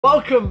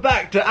Welcome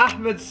back to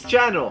Ahmed's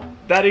channel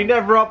that he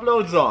never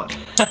uploads on.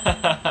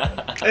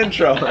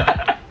 Intro.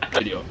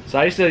 Video. So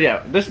I used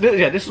to, this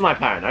is my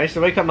pattern. I used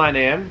to wake up 9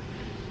 AM,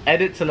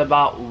 edit till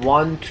about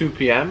 2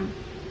 PM,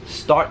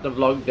 start the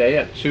vlog day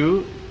at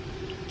 2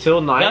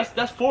 till 9.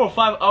 That's 4 or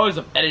 5 hours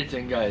of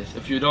editing, guys.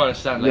 If you don't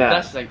understand, like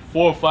that's like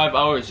 4 or 5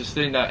 hours just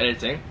sitting down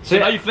editing. So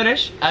now you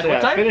finish at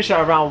what time? Finish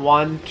at around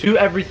 1. Do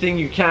everything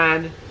you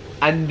can,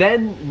 and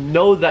then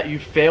know that you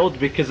failed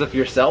because of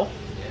yourself.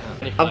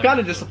 I'm kind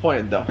of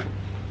disappointed though.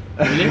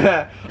 Really?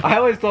 I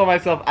always told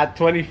myself at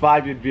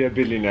 25 you'd be a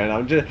billionaire,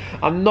 and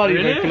I'm not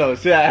even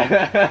close.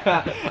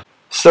 Yeah.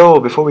 So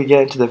before we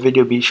get into the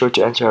video, be sure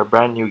to enter our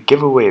brand new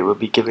giveaway. We'll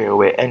be giving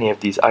away any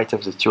of these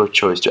items. It's your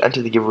choice. To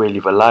enter the giveaway,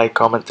 leave a like,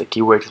 comment the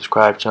keyword,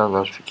 subscribe, turn on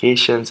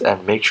notifications,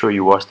 and make sure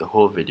you watch the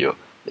whole video.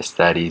 It's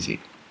that easy.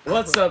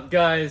 What's up,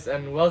 guys,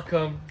 and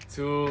welcome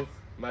to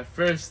my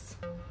first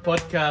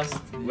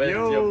podcast with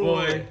your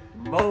boy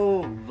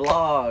Mo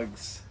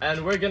Vlogs.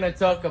 And we're gonna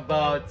talk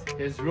about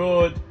his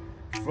road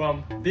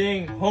from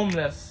being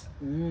homeless.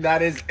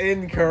 That is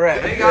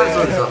incorrect. Hey guys,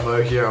 what's up?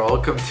 Mo here.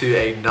 Welcome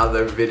to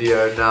another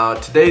video. Now,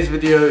 today's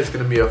video is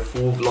going to be a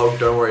full vlog,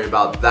 don't worry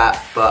about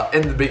that. But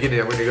in the beginning,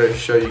 I'm going to go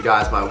show you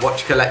guys my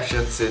watch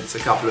collection since a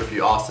couple of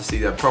you asked to see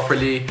them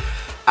properly.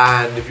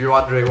 And if you're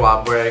wondering what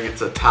I'm wearing,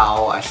 it's a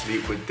towel. I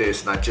sleep with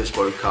this and I just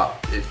woke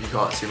up. If you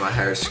can't see, my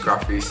hair is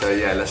scruffy. So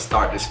yeah, let's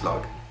start this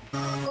vlog.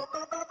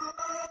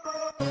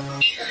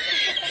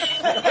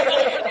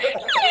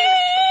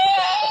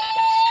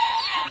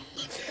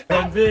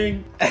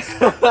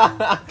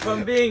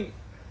 From being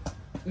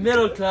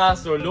middle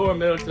class or lower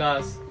middle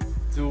class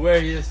to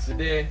where he is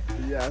today,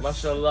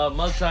 mashallah,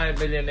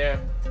 multi-millionaire.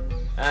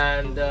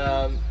 And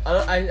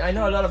I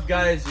know a lot of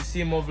guys, you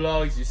see Mo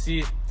Vlogs, you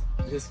see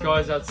his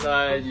cars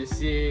outside, you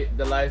see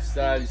the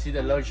lifestyle, you see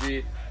the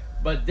luxury,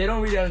 but they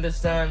don't really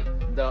understand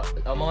the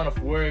amount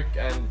of work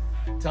and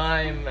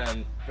time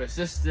and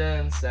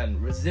persistence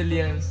and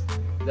resilience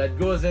that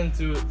goes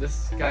into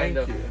this kind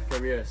of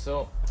career.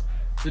 So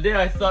today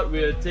I thought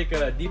we would take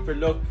a deeper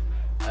look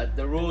at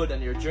the road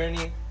and your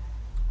journey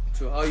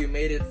to how you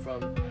made it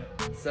from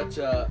such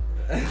a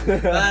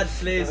bad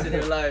place in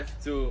your life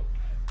to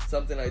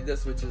something like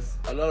this, which is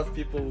a lot of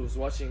people who's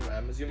watching,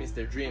 I'm assuming it's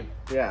their dream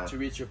to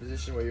reach your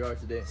position where you are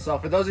today. So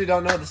for those who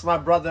don't know, this is my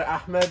brother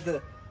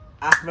Ahmedu.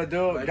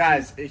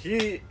 Guys,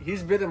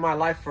 he's been in my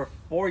life for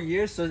 4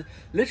 years. So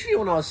literally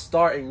when I was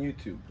starting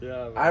YouTube,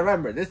 I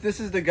remember this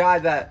is the guy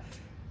that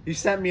he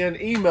sent me an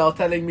email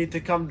telling me to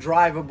come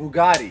drive a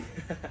Bugatti.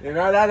 You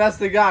know, that's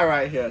the guy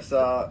right here.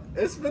 So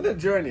it's been a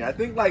journey. I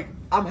think, like,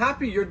 I'm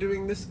happy you're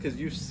doing this because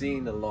you've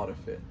seen a lot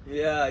of it.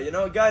 Yeah, you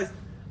know, guys,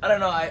 I don't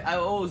know, I've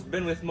always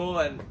been with Mo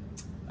and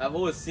I've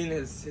always seen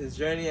his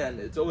journey, and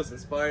it's always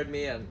inspired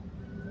me, and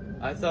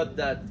I thought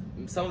that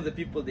some of the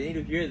people, they need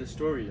to hear the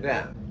story, you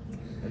know?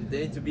 And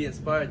they need to be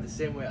inspired the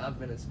same way I've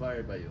been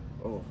inspired by you.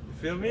 Oh, you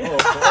feel me?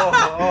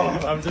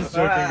 I'm just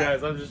joking,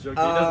 guys. I'm just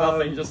joking. He does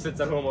nothing. He just sits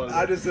at home all day.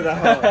 I just sit at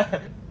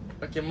home.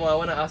 Okay, Mo, I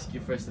want to ask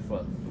you first of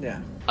all. Yeah.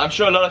 I'm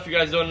sure a lot of you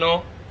guys don't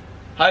know.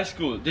 High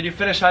school. Did you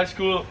finish high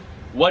school?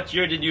 What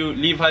year did you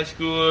leave high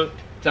school?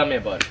 Tell me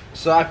about it.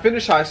 So I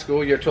finished high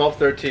school, year 12,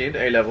 13,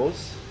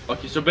 A-levels.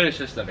 Okay, so British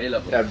system,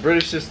 A-levels. Yeah,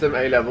 British system,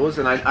 A-levels,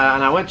 and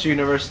I went to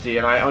university,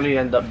 and I only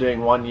ended up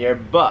doing 1 year,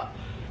 but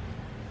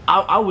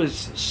I was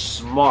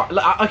smart.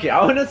 Okay,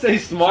 I wouldn't say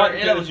smart. So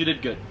A-levels you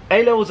did good.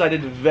 A-levels I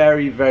did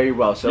very, very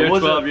well. So year it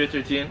was 12, year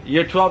 13?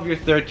 Year 12, year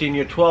 13.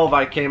 Year 12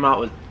 I came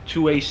out with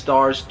 2 A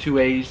stars, 2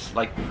 A's.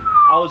 Like,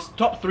 I was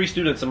top 3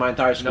 students in my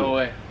entire school. No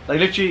way. Like,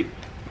 literally,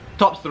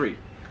 top 3.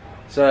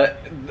 So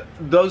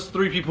those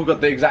 3 people got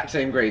the exact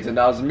same grades, and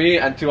that was me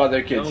and 2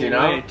 other kids, you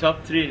know? Way.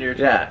 Top 3 in year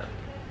 12. Yeah.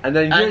 And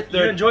then year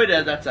you enjoyed it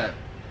at that time?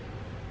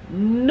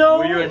 No.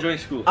 Were you enjoying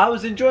school? I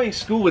was enjoying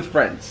school with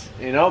friends,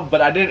 you know,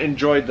 but I didn't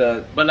enjoy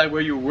the... But like,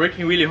 were you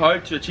working really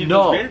hard to achieve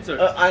those grades? Or?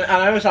 And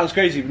I know it sounds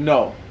crazy,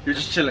 no. You're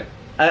just chilling.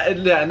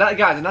 Yeah, and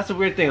that's a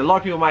weird thing. A lot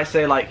of people might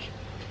say, like,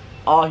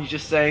 oh, he's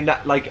just saying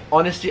that. Like,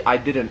 honestly, I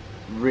didn't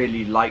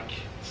really like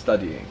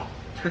studying.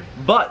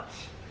 But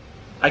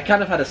I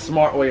kind of had a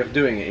smart way of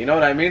doing it, you know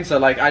what I mean? So,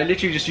 like, I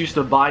literally just used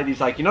to buy these,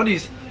 like, you know,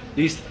 these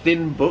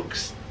thin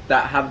books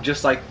that have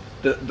just, like,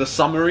 the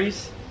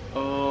summaries?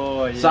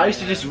 Oh, yeah. So I used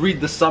to just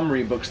read the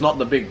summary books, not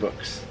the big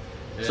books.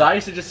 Yeah. So I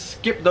used to just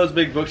skip those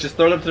big books, just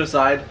throw them to the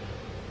side,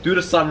 do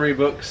the summary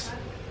books,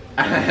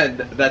 and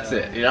that's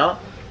it, you know?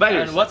 But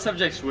anyways, and what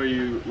subjects were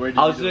you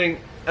I was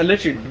doing,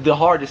 literally, the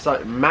hardest,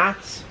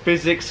 maths,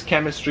 physics,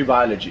 chemistry,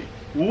 biology.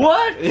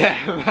 What?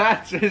 Yeah,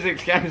 maths,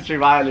 physics, chemistry,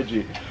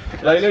 biology.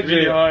 Like, literally,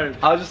 really hard.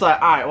 I was just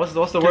like, alright, what's the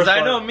worst part? Because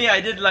I know me,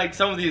 I did like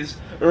some of these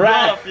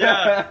rough,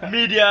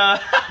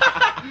 media.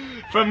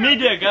 From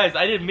media, guys,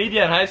 I did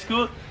media in high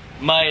school.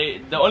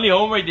 The only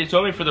homework they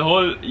told me for the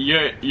whole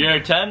year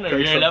 10 or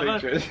year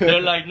 11, they're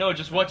like, no,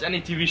 just watch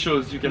any TV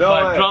shows you can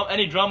find,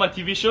 any drama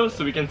TV shows,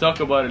 so we can talk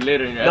about it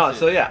later in your essay.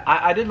 So yeah,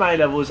 I did my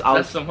A-levels. I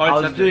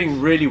was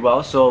doing really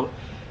well. So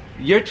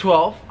year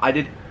 12, I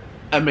did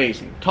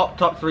amazing,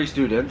 top 3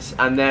 students.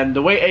 And then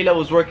the way A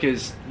levels work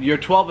is year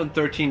 12 and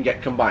 13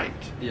 get combined.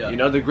 Yeah. You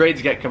know, the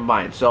grades get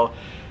combined. So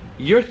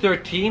year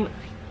 13,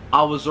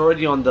 I was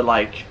already on the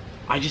like,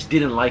 I just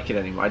didn't like it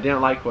anymore. I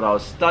didn't like what I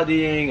was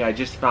studying. I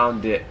just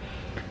found it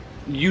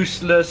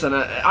useless, and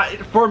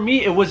for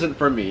me, it wasn't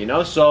for me, you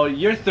know. So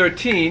year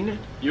 13,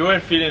 you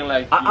weren't feeling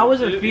like I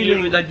wasn't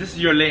feeling like this is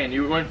your lane.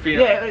 You weren't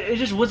feeling. Yeah, it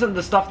just wasn't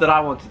the stuff that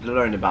I wanted to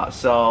learn about.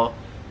 So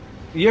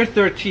year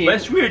 13. But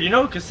it's weird, you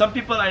know, because some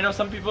people, I know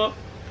some people,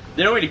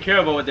 they don't really care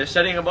about what they're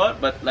studying about,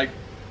 but like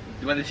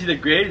when they see the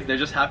grades, they're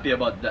just happy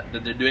about that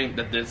they're doing,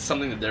 that there's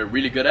something that they're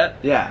really good at.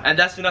 Yeah. And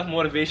that's enough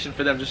motivation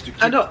for them just to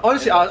keep. I know,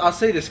 honestly, I'll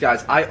say this,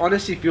 guys. I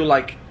honestly feel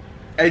like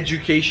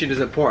education is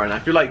important. I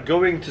feel like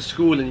going to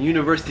school and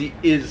university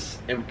is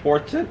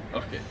important.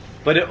 Okay.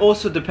 But it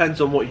also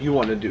depends on what you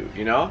want to do,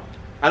 you know?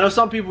 I know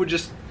some people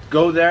just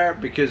go there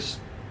because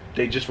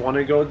they just want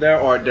to go there,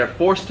 or they're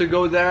forced to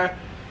go there.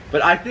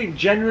 But I think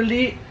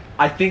generally,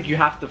 I think you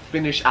have to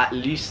finish at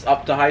least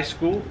up to high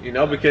school, you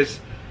know, because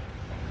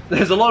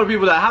there's a lot of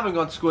people that haven't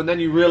gone to school, and then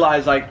you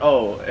realize like,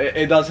 oh,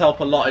 it does help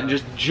a lot in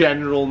just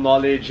general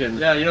knowledge and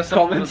you know,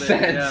 common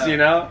sense, you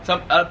know?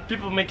 Some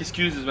people make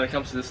excuses when it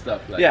comes to this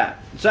stuff. Like. Yeah.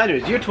 So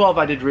anyways, year 12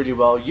 I did really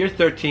well. Year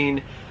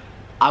 13,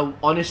 I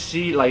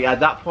honestly, like at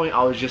that point,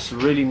 I was just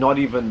really not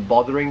even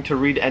bothering to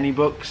read any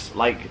books,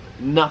 like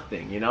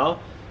nothing, you know?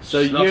 So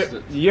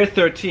year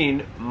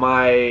 13,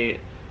 my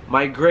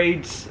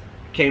grades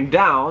came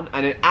down,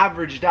 and it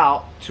averaged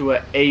out to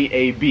an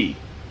AAB.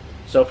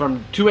 So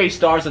from 2 A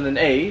stars and an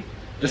A.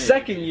 The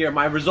second year,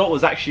 my result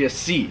was actually a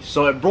C.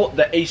 So it brought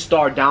the A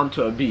star down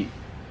to a B.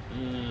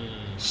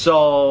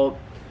 So,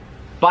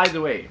 by the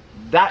way,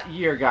 that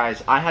year,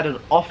 guys, I had an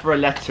offer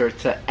letter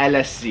to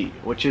LSE,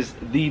 which is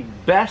the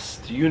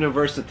best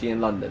university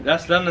in London.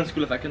 That's London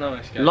School of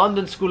Economics, guys.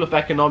 London School of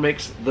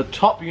Economics, the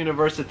top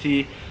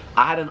university.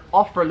 I had an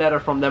offer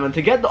letter from them, and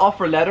to get the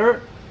offer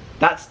letter,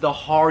 that's the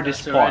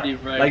hardest part.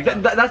 Like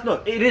that's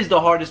no, it is the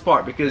hardest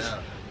part, because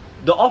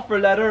the offer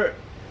letter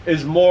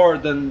is more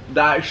than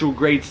the actual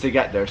grades to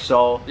get there.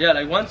 So yeah,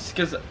 like once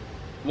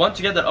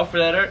you get that offer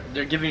letter,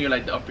 they're giving you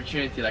like the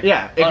opportunity. Like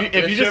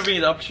if you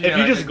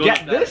just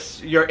get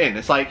this, you're in.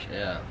 It's like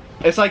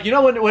it's like, you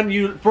know, when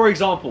you, for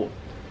example,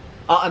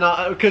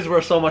 because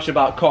we're so much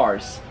about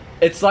cars,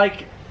 it's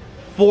like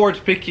Ford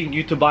picking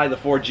you to buy the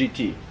Ford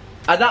GT.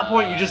 At that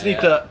point, you just need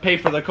to pay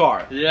for the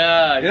car.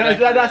 Yeah,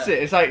 exactly. You know, that's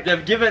it. It's like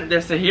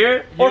there's a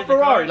here or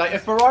Ferrari. Like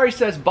if Ferrari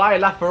says buy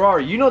a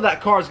Ferrari, you know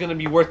that car is going to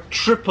be worth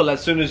triple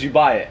as soon as you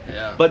buy it.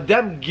 Yeah. But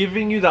them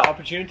giving you that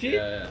opportunity,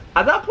 at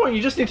that point,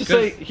 you just need to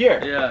say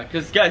here. Yeah,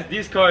 because guys,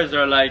 these cars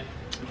are like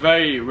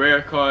very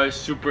rare cars,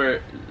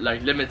 super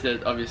like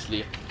limited,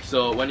 obviously.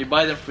 So when you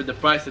buy them for the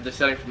price that they're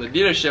selling from the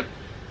dealership,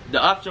 the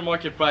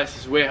aftermarket price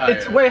is way higher.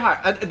 It's way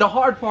higher. And the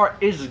hard part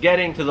is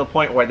getting to the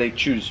point where they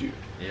choose you.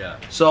 Yeah.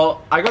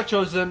 So I got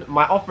chosen.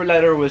 My offer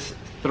letter was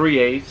 3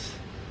 A's.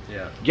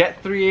 Yeah.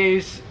 Get 3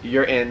 A's,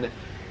 you're in.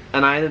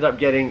 And I ended up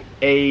getting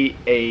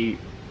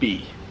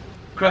AAB.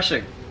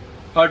 Crushing.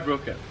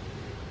 Heartbroken.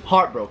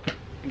 Heartbroken.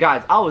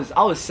 Guys, I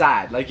was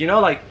sad. Like, you know,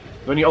 like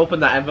when you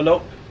open that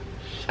envelope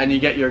and you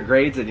get your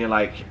grades and you're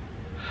like,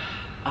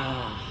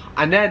 ah.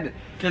 And then,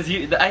 because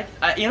you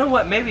know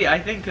what? Maybe I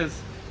think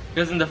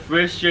because in the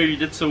first year you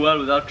did so well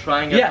without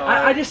trying it hard.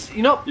 I just,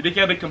 you know, you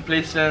became a bit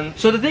complacent.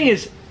 So the thing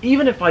is,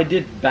 even if I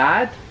did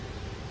bad,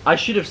 I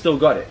should have still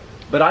got it.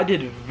 But I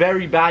did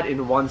very bad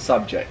in one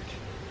subject.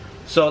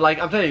 So like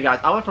I'm telling you guys,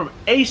 I went from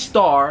A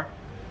star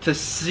to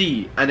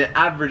C, and it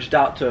averaged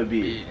out to a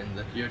B.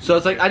 So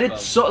it's like I did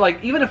so,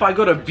 like even if I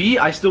got a B,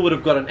 I still would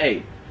have got an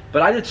A.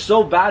 But I did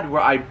so bad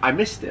where I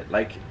missed it.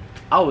 Like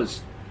I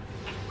was.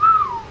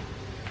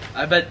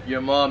 I bet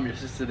your mom, your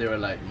sister, they were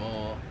like,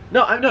 "Mo."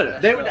 No, no,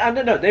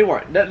 they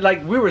weren't. Like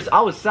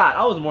I was sad.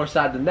 I was more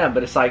sad than them.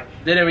 But it's like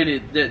they didn't really.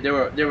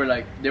 They were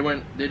like they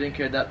didn't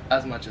care that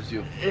as much as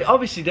you.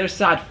 Obviously, they're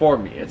sad for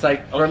me. It's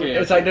like for me,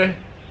 it's like they're.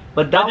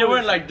 But they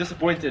weren't like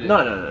disappointed.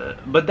 No.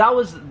 But that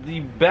was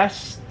the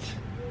best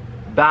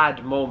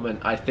bad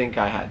moment I think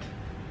I had.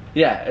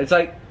 Yeah, it's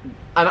like,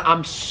 and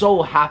I'm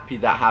so happy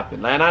that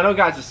happened. Like, and I know,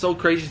 guys, it's so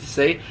crazy to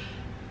say.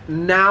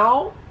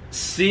 Now,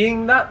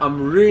 seeing that,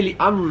 I'm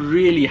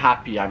really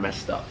happy I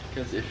messed up.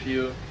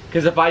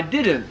 Because if I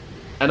didn't,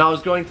 and I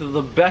was going to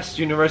the best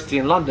university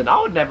in London,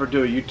 I would never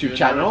do a YouTube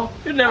channel.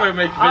 You'd never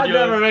make videos. I'd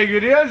never make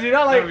videos, you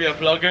know, like. Never be a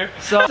vlogger.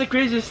 So that's the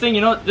craziest thing,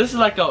 you know. This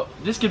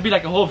could be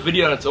like a whole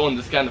video on its own.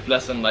 This kind of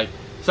lesson, like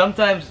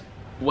sometimes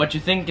what you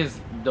think is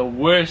the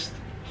worst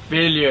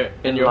failure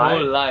in your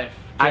whole life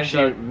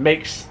actually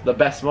makes the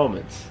best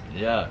moments.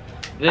 Yeah.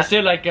 They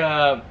say like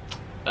a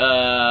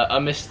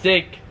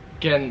mistake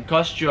can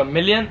cost you $1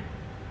 million,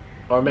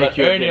 or make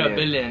you earn you $1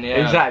 billion.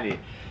 Yeah. Exactly.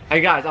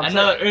 And guys, I'm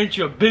saying, earned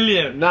you $1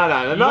 billion. No,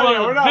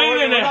 we're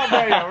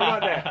not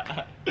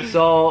there.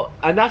 So,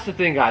 and that's the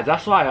thing, guys.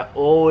 That's why I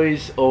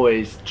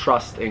always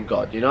trust in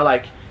God. You know,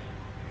 like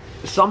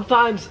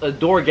sometimes a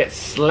door gets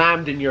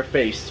slammed in your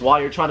face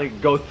while you're trying to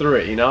go through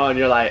it. You know, and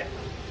you're like,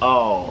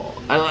 oh.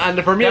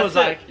 And for me, it was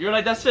like, you're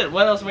like, that's it.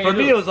 What else am I gonna do?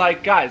 For me, it was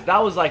like, guys,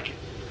 that was like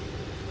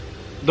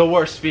the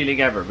worst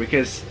feeling ever,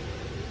 because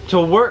to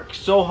work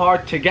so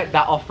hard to get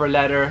that offer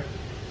letter,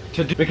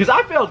 because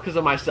I failed because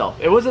of myself.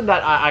 It wasn't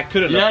that I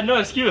couldn't. You had no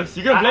excuse.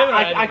 You couldn't blame it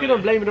on anybody. I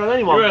couldn't blame it on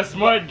anyone. You were a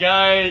smart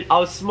guy. I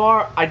was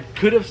smart. I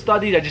could have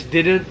studied. I just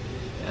didn't.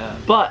 Yeah.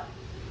 But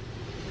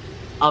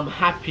I'm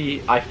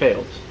happy I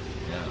failed.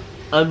 Yeah.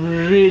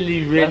 I'm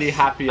really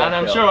happy I failed. And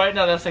I'm sure right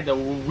now that's like the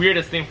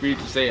weirdest thing for you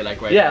to say,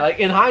 like right now. Like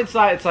in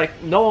hindsight, it's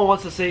like no one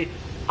wants to say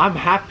I'm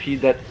happy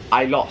that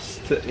I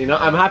lost. You know,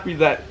 I'm happy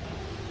that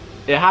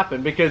it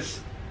happened, because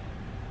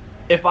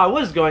if I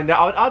was going there,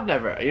 I'd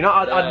never, you know,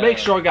 I'd make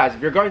sure, guys, if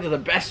you're going to the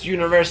best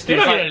university,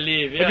 you're not gonna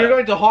leave. If you're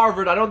going to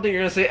Harvard, I don't think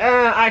you're gonna say,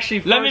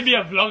 actually, let me be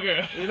a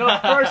vlogger. You know,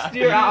 first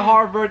year at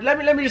Harvard,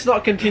 let me just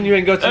not continue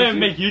and go to. Let me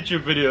make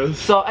YouTube videos.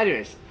 So,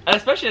 anyways, and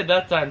especially at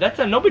that time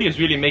nobody was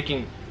really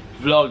making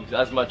vlogs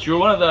as much. You were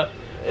one of the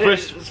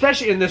first,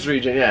 especially in this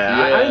region.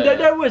 I mean,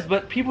 there was,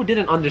 but people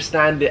didn't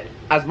understand it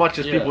as much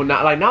as people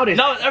now. Like nowadays,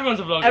 now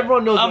everyone's a vlogger.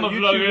 Everyone knows I'm what a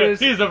YouTube vlogger. is.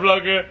 He's a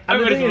vlogger.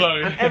 Everybody's a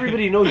vlogger. And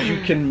everybody knows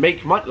you can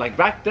make money. Like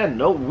back then,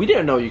 no, we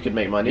didn't know you could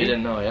make money. We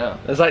didn't know, yeah.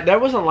 It's like there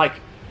wasn't like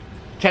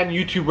 10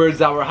 YouTubers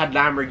that had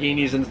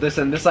Lamborghinis and this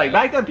and this. Like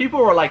back then, people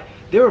were like,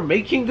 they were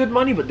making good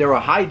money, but they were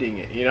hiding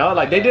it. You know,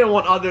 like they didn't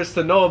want others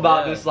to know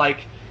about this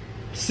like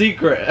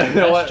secret.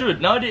 That's true.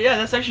 Nowadays, yeah,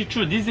 that's actually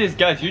true. These days,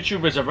 guys,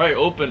 YouTubers are very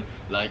open.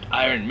 Like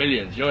Iron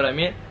Millions, you know what I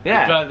mean?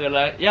 Yeah. Because they're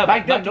like, yeah.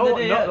 Back then,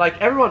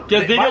 like everyone.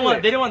 Because they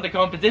didn't want the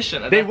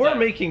competition. They were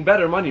making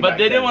better money, but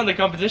they didn't want the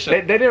competition.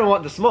 They didn't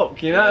want the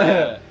smoke, you know.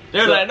 Yeah.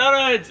 They're like,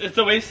 no, it's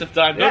a waste of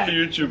time. Don't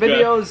do YouTube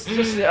videos,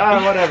 just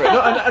whatever.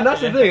 No, and that's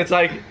the thing. It's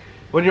like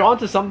when you're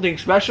onto something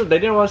special, they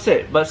didn't want to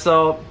say it. But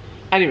so,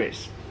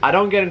 anyways, I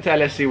don't get into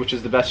LSE, which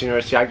is the best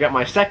university. I get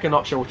my second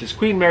option, which is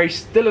Queen Mary,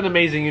 still an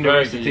amazing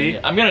university.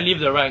 I'm gonna leave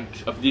the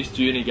ranks of these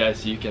two uni guys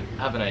so you can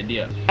have an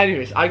idea.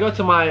 Anyways, I go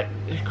to my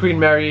Queen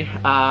Mary.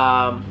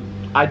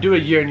 I do a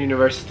year in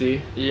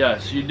university. Yeah,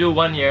 so you do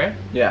 1 year.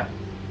 Yeah.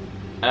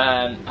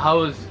 And how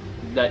was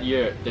that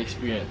year, the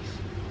experience?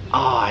 Oh,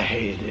 I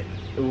hated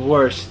it.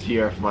 Worst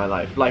year of my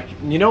life. Like,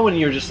 you know when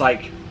you're just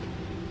like,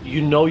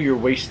 you know you're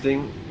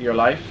wasting your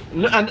life?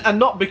 And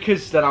not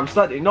because that I'm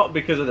studying, not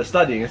because of the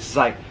studying. It's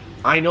like,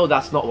 I know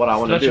that's not what I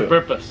want to do. That's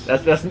your purpose.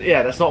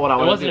 That's not what I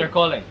want to do. It wasn't your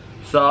calling.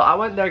 So I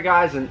went there,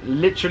 guys, and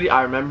literally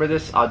I remember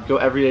this. I'd go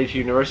every day to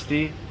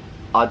university.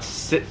 I'd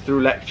sit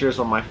through lectures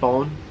on my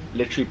phone,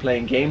 literally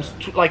playing games,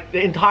 like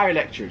the entire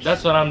lectures.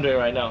 That's what I'm doing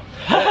right now.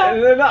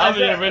 I'm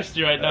in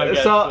university right now,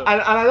 guys. So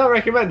and I don't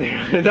recommend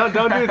it. don't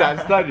do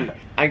that. Study.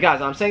 And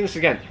guys, I'm saying this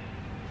again.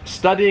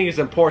 Studying is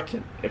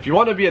important. If you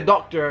want to be a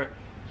doctor,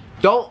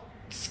 don't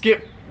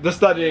skip the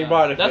studying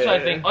part of it. That's what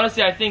I think.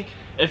 Honestly, I think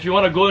if you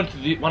want to go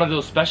into one of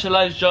those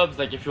specialized jobs,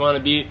 like if you want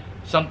to be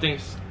something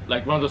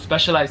like one of those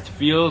specialized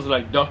fields,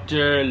 like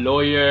doctor,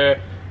 lawyer,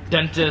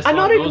 dentist, and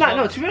not even that.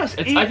 No, to be honest,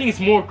 I think it's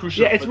more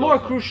crucial. Yeah, it's more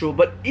crucial.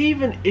 But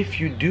even if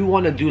you do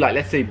want to do, like,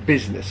 let's say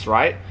business,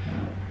 right?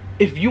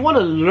 If you want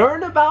to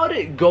learn about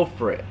it, go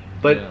for it.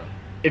 But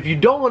if you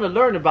don't want to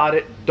learn about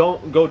it,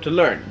 don't go to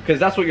learn, because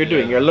that's what you're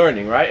doing. You're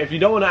learning, right? If you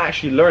don't want to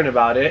actually learn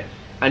about it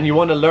and you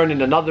want to learn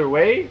in another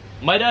way.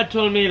 My dad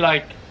told me,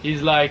 like,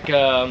 he's like,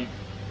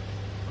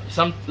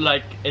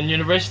 like in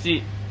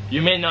university,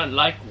 you may not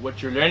like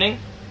what you're learning,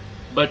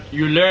 but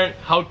you learn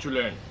how to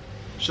learn.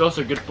 Which is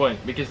also a good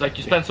point, because like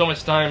you spend so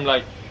much time,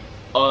 like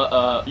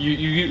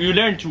you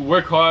learn to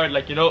work hard,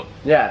 like, you know,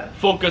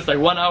 focus like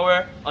 1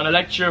 hour on a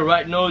lecture,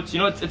 write notes, you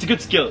know, it's a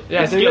good skill.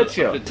 Yeah, it's a good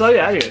skill. So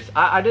yeah, anyways,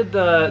 I did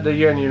the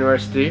year in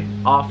university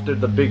after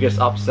the biggest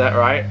upset,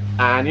 right?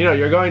 And you know,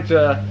 you're going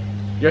to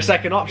your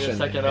second option.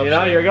 You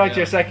know, you're going to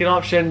your second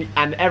option,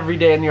 and every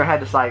day in your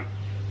head it's like,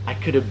 I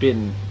could have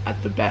been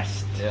at the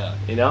best. Yeah.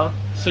 You know?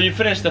 So you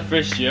finished the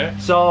first year.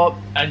 So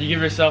and you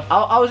give yourself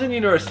I was in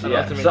university.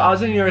 So I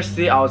was in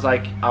university, I was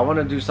like, I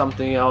wanna do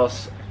something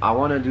else.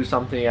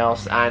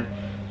 And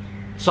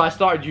so I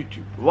started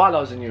YouTube while I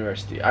was in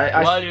university.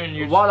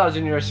 While I was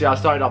in university, I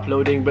started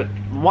uploading, but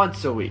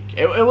once a week.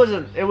 It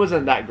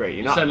wasn't that great,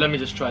 you know. You said, let me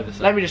just try this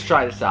out. Let me just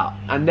try this out.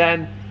 And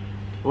then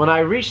when I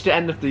reached the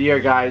end of the year,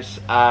 guys,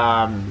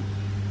 I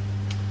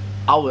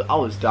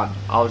was done.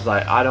 I was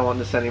like, I don't want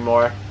this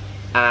anymore.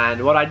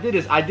 And what I did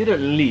is I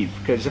didn't leave,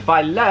 because if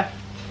I left,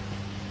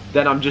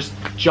 then I'm just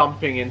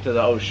jumping into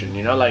the ocean,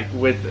 you know, like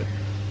with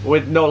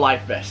no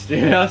life vest,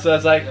 you know. So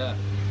it's like,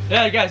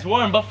 yeah, guys,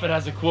 Warren Buffett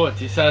has a quote.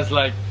 He says,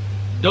 like,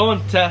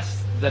 don't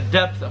test the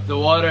depth of the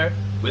water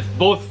with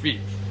both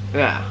feet.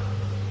 Yeah,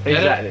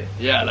 exactly.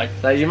 Yeah, like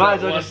you might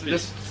as well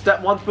just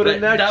step one foot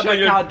in there,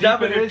 check how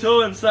deep it is,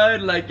 your toe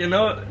inside, like, you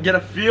know, get a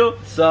feel,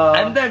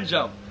 and then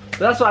jump. So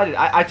that's what I did.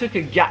 I took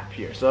a gap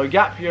year. So a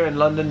gap year in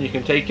London, you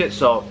can take it.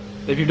 So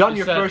if you've done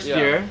your first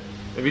year,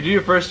 if you do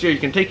your first year, you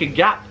can take a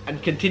gap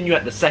and continue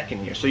at the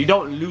second year, so you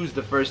don't lose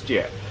the first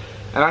year.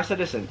 And I said,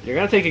 listen, you're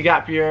gonna take a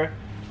gap year,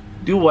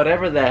 do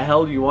whatever the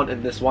hell you want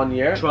in this 1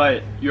 year. Try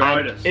it. You're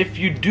artist. If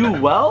you do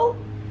well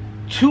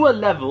to a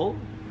level,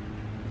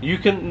 you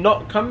can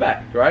not come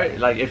back, right?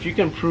 Like, if you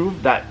can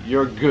prove that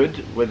you're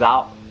good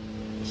without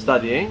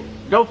studying,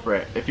 go for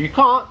it. If you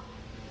can't,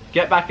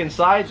 get back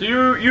inside. So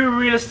you're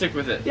realistic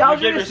with it. Yeah, I you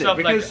was give realistic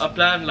yourself like a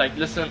plan. Like,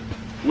 listen,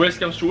 worst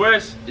comes to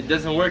worst, it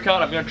doesn't work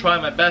out, I'm gonna try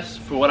my best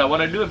for what I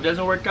want to do. If it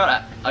doesn't work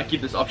out, I'll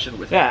keep this option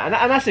with me. Yeah, and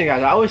that's the thing,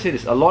 guys. I always say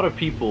this. A lot of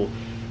people,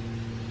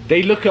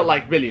 they look at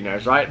like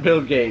billionaires, right?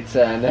 Bill Gates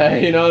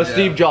and you know,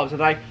 Steve Jobs,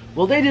 and like,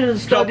 well, they didn't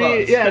study.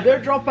 Dropouts. Yeah, they're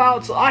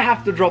dropouts. So I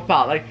have to drop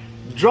out. Like,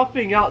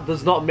 dropping out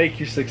does not make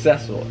you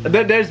successful.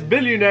 There's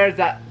billionaires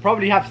that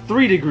probably have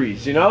 3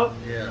 degrees, you know?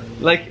 Yeah.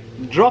 Like,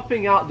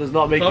 dropping out does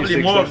not make probably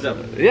you successful.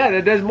 More of them.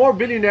 Yeah, there's more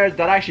billionaires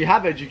that actually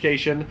have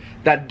education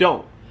that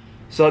don't.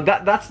 So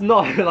that's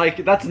not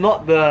like, that's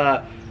not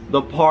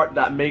the part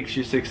that makes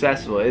you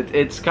successful.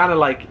 It's kind of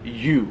like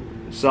you.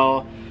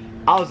 So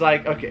I was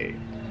like, okay,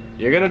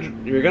 you're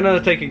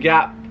gonna take a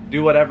gap,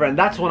 do whatever, and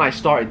that's when I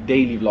started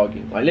daily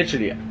vlogging. Like,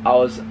 literally, I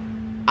was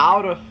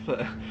out of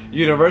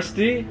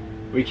university.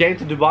 We came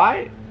to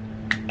Dubai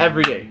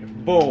every day.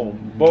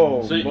 Boom,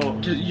 boom, so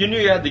boom. You knew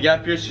you had the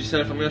gap year, so you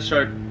said, if I'm gonna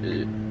start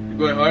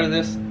going hard on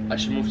this, I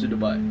should move to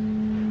Dubai.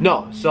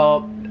 No,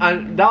 so,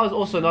 and that was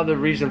also another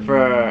reason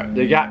for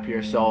the gap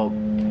year. So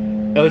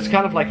it was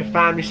kind of like a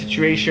family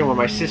situation where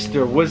my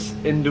sister was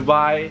in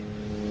Dubai,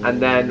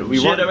 and then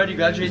she had already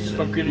graduated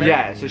from Queen Mary?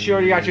 Yeah, so she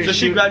already graduated. So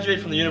she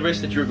graduated from the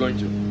university that you were going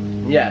to?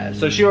 Yeah,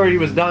 so she already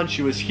was done,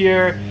 she was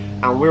here,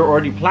 and we were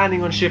already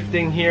planning on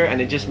shifting here,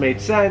 and it just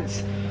made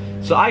sense.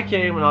 So I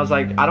came and I was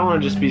like, I don't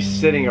want to just be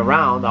sitting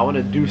around, I want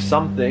to do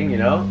something, you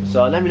know?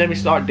 So let me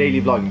start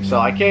daily vlogging. So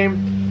I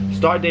came,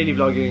 started daily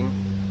vlogging,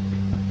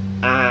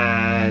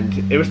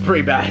 and it was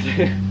pretty bad.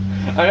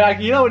 I mean, like,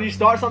 you know, when you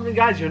start something,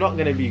 guys, you're not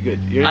gonna be good.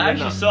 I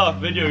actually saw a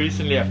video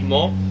recently of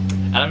Mo,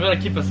 and I'm gonna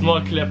keep a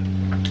small clip.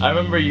 I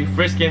remember you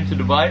first came to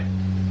Dubai,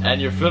 and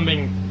you're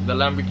filming the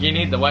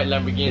Lamborghini, the white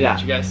Lamborghini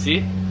that you guys see,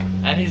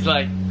 and he's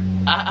like,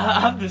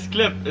 I have this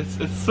clip, it's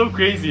so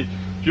crazy.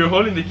 You're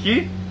holding the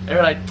key, and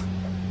you're like,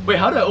 wait,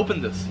 how do I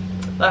open this?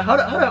 Like, how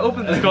do I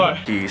open this car?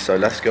 So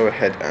let's go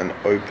ahead and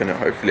open it.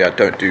 Hopefully I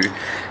don't do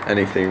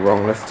anything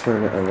wrong. Let's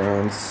turn it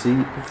around, see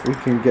if we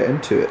can get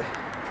into it.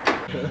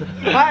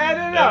 I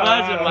don't know.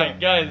 Imagine, like,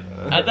 guys,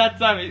 at that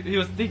time he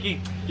was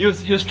thinking, he was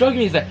struggling.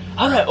 He's like,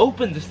 how do I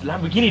open this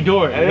Lamborghini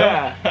door? You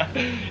know?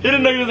 He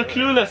didn't know he was a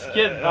clueless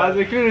kid. I was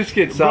a clueless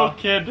kid, so broke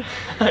kid,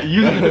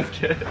 useless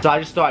kid. So I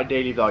just started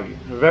daily vlogging.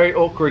 Very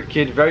awkward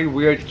kid, very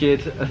weird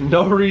kid.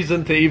 No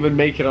reason to even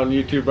make it on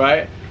YouTube,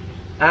 right?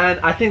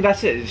 And I think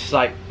that's it. It's just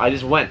like, I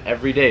just went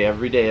every day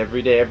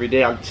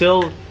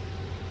until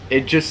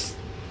it just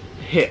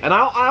hit. And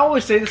I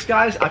always say this,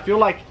 guys, I feel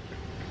like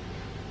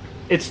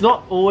it's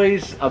not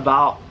always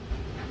about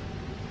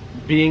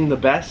being the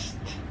best.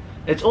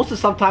 It's also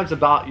sometimes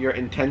about your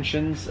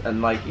intentions,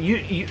 and like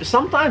you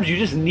sometimes you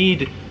just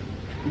need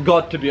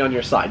God to be on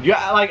your side.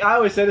 Like I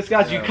always say this,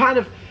 guys,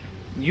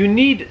 you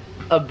need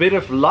a bit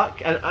of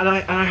luck. And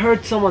I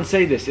heard someone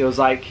say this. It was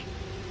like,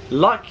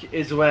 luck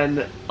is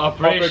when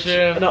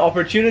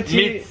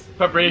opportunity meets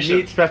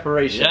preparation.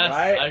 Yes,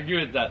 right? I agree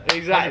with that.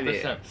 Exactly.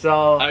 100%.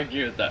 So I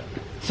agree with that.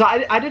 So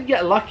I did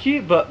get lucky,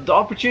 but the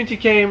opportunity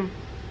came,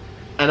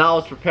 and I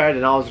was prepared,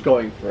 and I was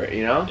going for it.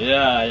 You know?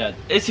 Yeah.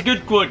 It's a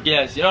good quote,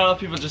 guys. You know, a lot of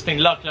people just think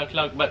luck,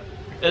 but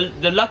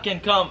the luck can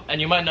come,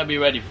 and you might not be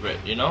ready for it.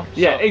 You know?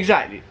 Yeah,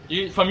 exactly.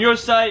 From your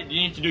side, you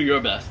need to do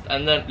your best,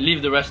 and then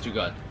leave the rest to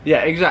God.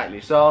 Yeah,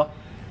 exactly. So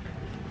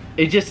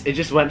it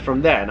just went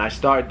from there, and I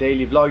started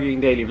daily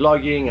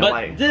vlogging, and but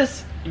like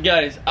this,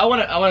 guys, I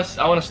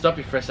wanna stop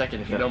you for a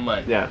second if you don't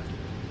mind. Yeah.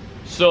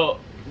 So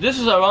this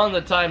was around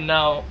the time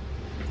now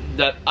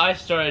that I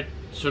started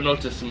to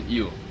notice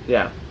you.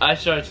 Yeah. I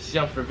started to see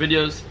him for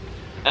videos,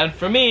 and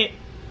for me,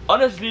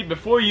 honestly,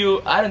 before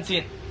you, I hadn't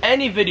seen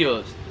any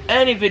videos,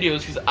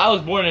 because I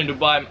was born in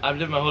Dubai. I've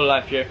lived my whole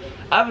life here.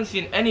 I haven't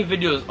seen any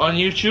videos on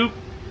YouTube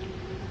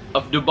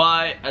of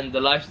Dubai and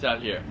the lifestyle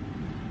here.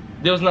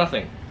 There was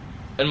nothing.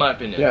 In my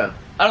opinion. Yeah.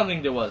 I don't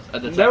think there was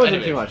at the time. There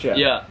wasn't too much, yeah.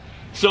 Yeah.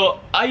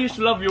 So I used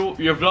to love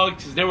your vlogs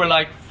because they were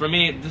like, for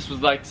me, this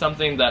was like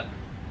something that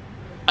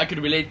I could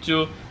relate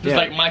to. Just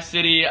like my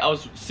city, I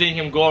was seeing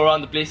him go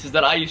around the places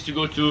that I used to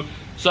go to.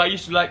 So I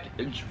used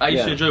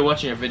to enjoy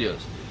watching your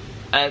videos.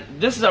 And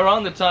this is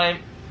around the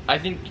time, I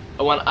think,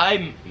 when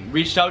I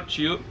reached out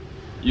to you,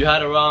 you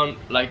had around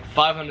like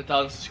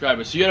 500,000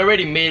 subscribers. So you had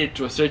already made it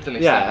to a certain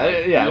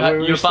extent.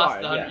 You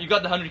passed you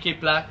got the 100K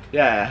plaque.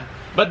 Yeah.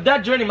 But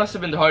that journey must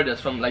have been the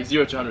hardest, from like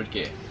 0 to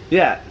 100K.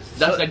 Yeah.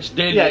 That's like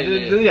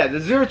daily. The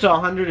 0 to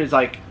 100 is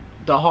like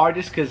the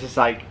hardest, because it's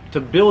like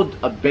to build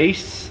a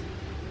base.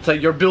 It's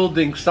like you're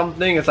building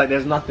something. It's like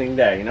there's nothing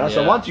there, you know.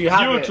 So once you have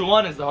 0 to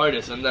 1 is the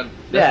hardest, and then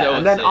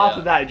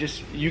after that,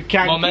 you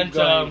can't momentum,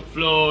 keep going.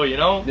 flow, you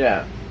know.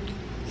 Yeah.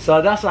 So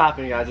that's what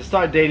happened, guys. I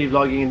started daily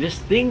vlogging, and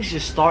things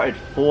just started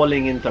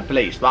falling into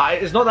place.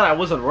 But it's not that I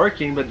wasn't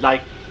working, but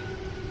like,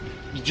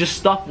 just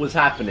stuff was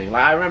happening.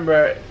 Like I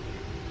remember,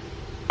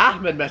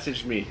 Ahmed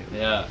messaged me.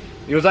 Yeah.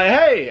 He was like,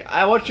 "Hey,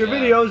 I watch your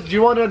videos. Do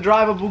you want to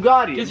drive a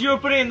Bugatti?" Because you were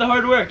putting in the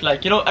hard work.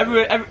 Like, you know,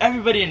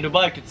 everybody in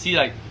Dubai could see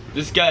like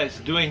this guy is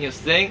doing his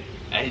thing,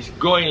 and he's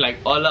going like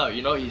all out.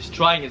 You know, he's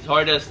trying his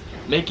hardest,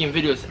 making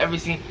videos,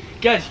 everything.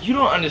 Guys, you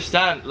don't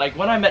understand. Like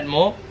when I met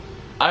Mo,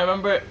 I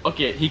remember,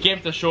 okay, he came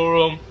to the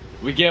showroom,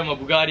 we gave him a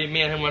Bugatti,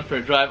 me and him went for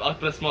a drive. I'll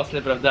put a small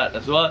snippet of that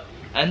as well.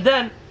 And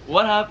then,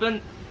 what happened,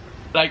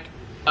 like,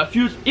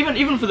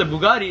 even for the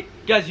Bugatti,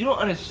 guys, you don't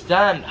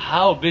understand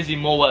how busy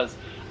Mo was.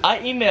 I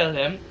emailed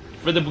him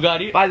for the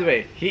Bugatti. By the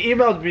way, he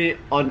emailed me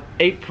on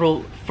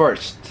April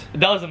 1st.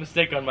 That was a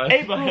mistake on my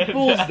April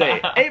Fool's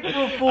Day.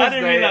 April Fool's I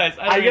didn't Day. realize.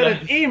 I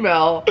get an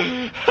email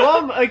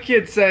from a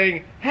kid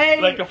saying, hey,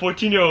 like a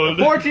 14-year-old.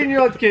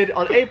 14-year-old kid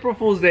on April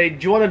Fool's Day,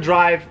 do you want to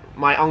drive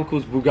my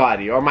uncle's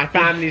Bugatti or my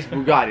family's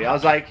Bugatti? I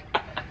was like,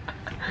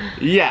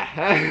 yeah.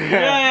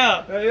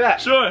 yeah.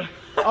 Sure.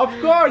 Of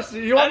course,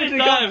 you wanted to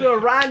go to a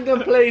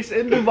random place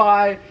in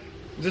Dubai,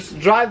 just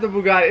drive the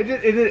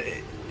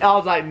Bugatti. I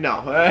was like,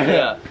 no.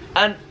 Yeah,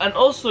 and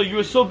also you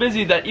were so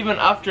busy that even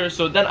after,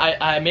 so then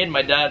I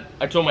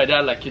told my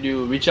dad, like, could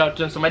you reach out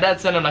to him? So my dad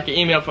sent him like an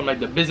email from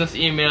like the business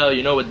email,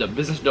 you know, with the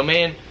business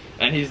domain,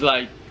 and he's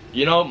like,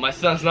 you know, my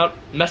son's not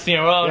messing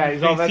around. Yeah,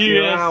 he's not messing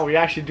around. We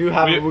actually do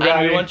have a Bugatti.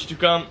 And we want you to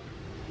come.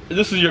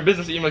 This is your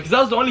business email, because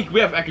that was the only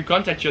way I could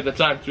contact you at the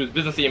time, through his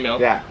business email.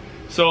 Yeah.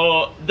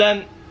 So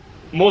then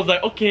Mo's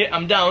like, okay,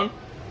 I'm down,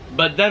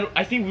 but then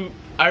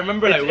I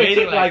remember like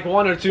waiting like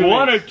 1 or 2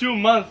 1 or 2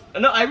 months.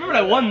 No, I remember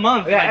like 1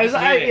 month. Yeah,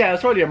 it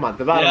was probably a month.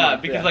 About a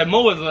month, because like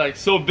Mo was like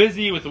so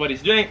busy with what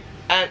he's doing.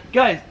 And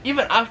guys,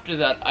 even after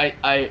that,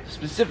 I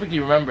specifically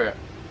remember,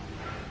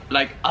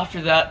 like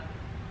after that,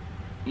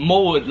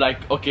 Mo would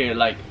like, okay,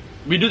 like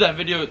we do that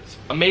video, it's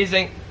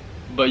amazing,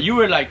 but you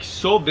were like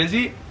so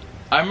busy.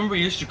 I remember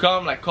you used to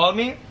come, like call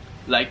me,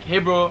 like, hey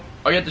bro,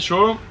 are you at the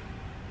showroom?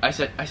 I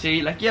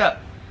say like, yeah.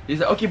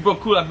 He's like, okay bro,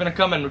 cool, I'm gonna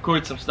come and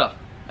record some stuff.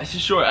 I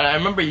said, sure. And I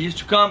remember he used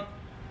to come,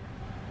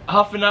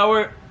 half an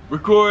hour,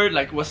 record,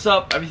 like, what's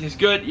up, everything's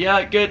good,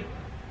 yeah, good,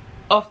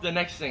 off the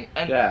next thing.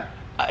 And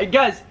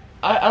guys,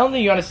 I don't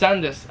think you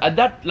understand this. At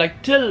that,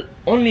 like, till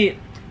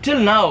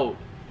now,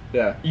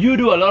 you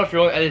do a lot of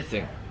your own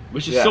editing,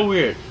 which is so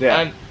weird.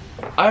 And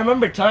I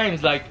remember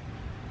times, like,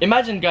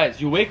 imagine guys,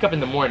 you wake up in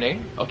the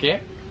morning,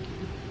 okay?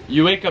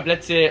 You wake up,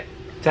 let's say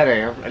 10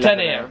 a.m. 10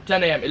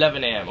 a.m.,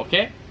 11 a.m.,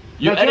 okay?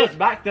 You edit.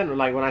 Back then,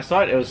 like when I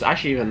started, it was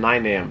actually even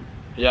 9 a.m.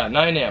 Yeah,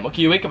 9 a.m.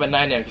 Okay, you wake up at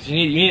 9 a.m. because you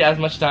need as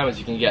much time as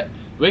you can get.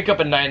 Wake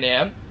up at 9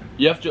 a.m.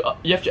 You have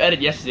to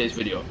edit yesterday's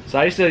video. So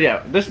I used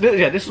to this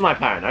is my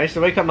pattern. I used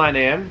to wake up 9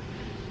 a.m.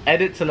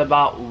 edit till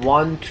about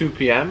 2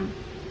 p.m.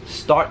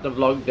 start the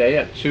vlog day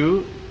at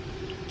 2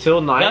 till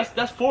 9.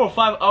 That's 4 or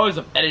 5 hours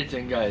of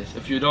editing, guys.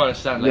 If you don't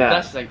understand, like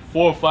that's like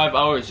 4 or 5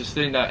 hours just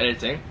sitting down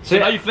editing. So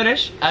now you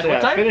finish at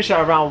what time? Finish at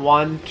around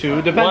 1,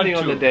 2, depending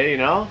on the day, you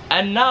know.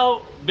 And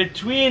now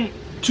between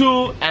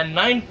 2 and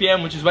 9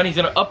 p.m., which is when he's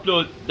gonna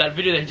upload that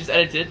video that he just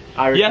edited,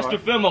 he has to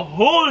film a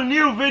whole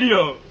new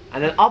video.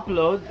 And then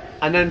upload,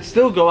 and then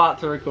still go out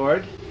to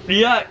record.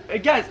 Yeah,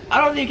 guys, I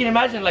don't think you can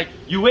imagine, like,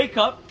 you wake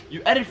up,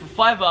 you edit for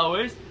 5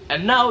 hours,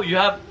 and now you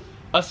have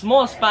a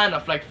small span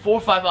of like 4 or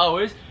 5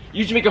 hours,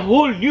 you should make a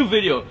whole new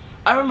video.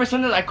 I remember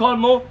sometimes I called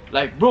Mo,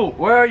 like, bro,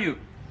 where are you?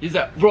 He's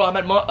like, bro, I'm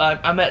at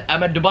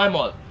Dubai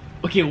Mall.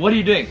 Okay, what are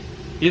you doing?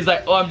 He's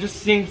like, oh, I'm just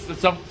seeing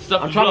stuff.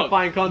 I'm trying to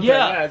find content.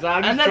 Yeah, so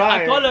I'm just and then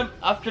trying. I call him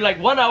after like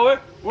 1 hour.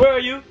 Where are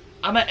you?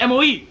 I'm at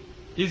MOE.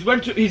 He's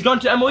gone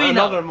to MOE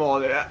Another now.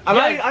 mall. Yeah.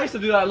 I used to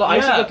do that a lot. I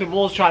used to go to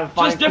malls, try and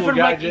find just different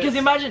cool gadgets. Because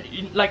imagine,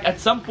 like, at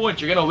some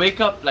point you're gonna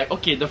wake up like,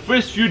 okay, the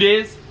first few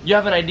days you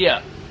have an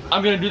idea.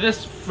 I'm gonna do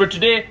this for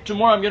today.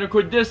 Tomorrow I'm gonna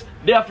record this.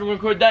 Day after I'm gonna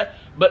record that.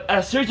 But at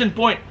a certain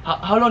point,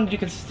 how long did you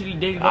consistently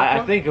daily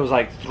vlog? I think it was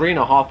like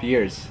 3.5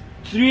 years.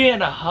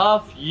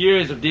 3.5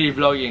 years of daily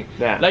vlogging.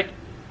 Yeah. Like,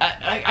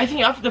 I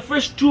think after the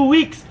first 2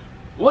 weeks,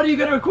 what are you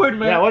gonna record,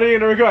 man? Yeah, what are you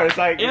gonna record? It's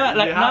like, yeah,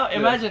 like now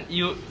imagine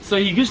so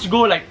he used to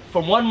go like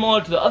from one mall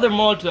to the other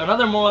mall to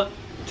another mall,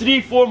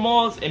 3-4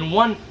 malls in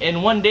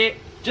one day,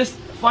 just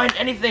find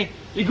anything.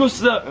 He goes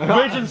to the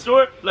Virgin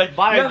store, like,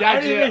 buy a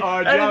gadget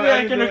or anything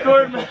I can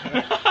record, man.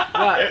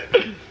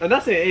 Yeah. And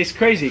that's it, it's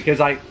crazy because,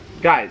 like,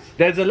 guys,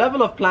 there's a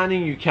level of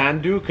planning you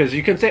can do, because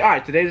you can say,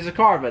 alright, today there's a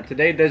car event,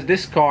 today there's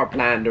this car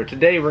planned, or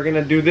today we're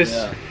gonna do this.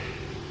 Yeah.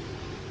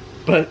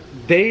 But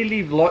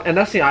daily vlog, and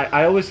that's the thing,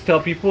 I always tell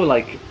people,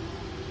 like,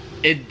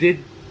 it did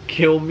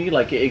kill me,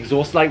 like, it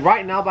exhausts. Like,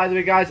 right now, by the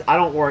way, guys, I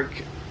don't work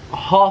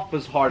half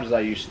as hard as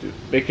I used to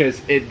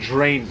because it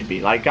drained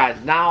me. Like, guys,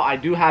 now I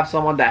do have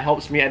someone that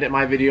helps me edit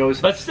my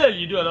videos. But still,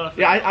 you do a lot of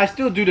things. Yeah, I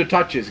still do the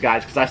touches,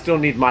 guys, because I still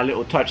need my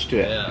little touch to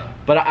it. Yeah.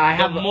 But I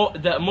have more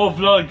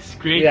vlogs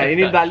created. Yeah, you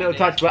need that little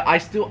touch. But I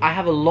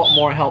have a lot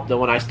more help than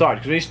when I start.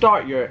 Because when you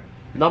start, you're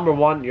number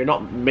one, you're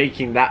not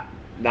making that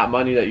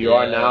money that you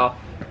are now.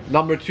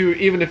 Number two,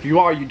 even if you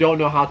are, you don't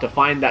know how to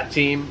find that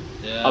team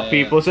of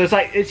people. So it's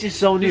like, it's just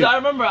so new. I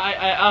remember I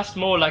asked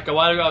Mo like a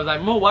while ago, I was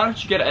like, Mo, why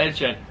don't you get an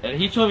editor? And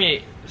he told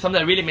me something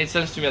that really made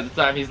sense to me at the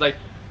time. He's like,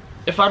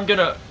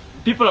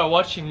 people are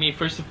watching me,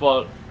 first of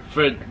all,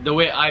 for the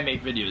way I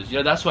make videos. You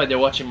know, that's why they're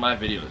watching my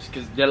videos,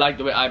 because they like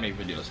the way I make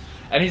videos.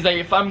 And he's like,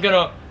 if I'm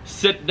gonna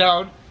sit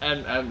down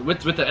and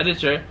with an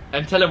editor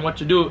and tell him what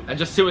to do and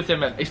just sit with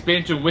him and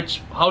explain to him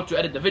how to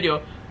edit the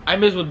video, I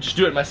may as well just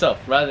do it myself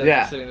rather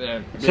than sitting there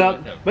and doing it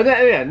with him. But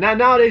then,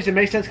 nowadays it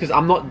makes sense because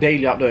I'm not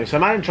daily uploading. So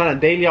imagine trying to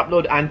daily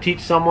upload and teach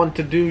someone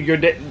to do your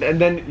and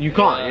then you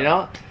can't, you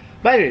know.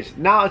 But anyways,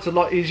 now it's a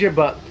lot easier.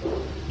 But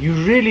you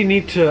really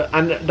need to,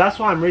 and that's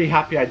why I'm really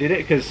happy I did it,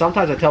 because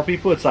sometimes I tell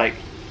people it's like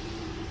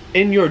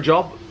in your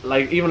job,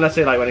 like even let's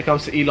say like when it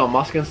comes to Elon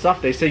Musk and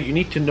stuff, they say you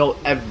need to know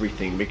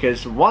everything,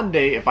 because one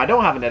day if I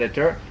don't have an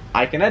editor,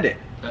 I can edit.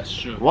 That's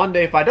true. One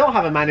day if I don't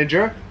have a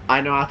manager,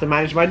 I know how to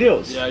manage my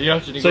deals. Yeah, you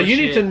have to negotiate. So you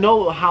need to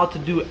know how to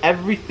do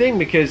everything,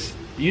 because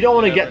you don't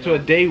want to get to a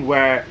day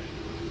where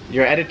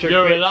your editor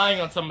you're quits,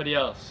 relying on somebody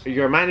else,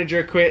 your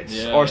manager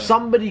quits, or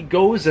somebody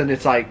goes and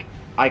it's like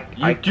I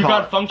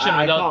can't function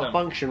without them.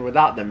 Function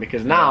without them,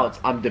 because now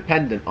I'm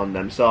dependent on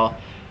them. So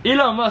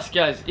Elon Musk,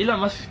 guys, Elon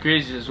Musk is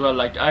crazy as well.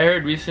 Like I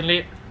heard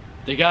recently,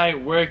 the guy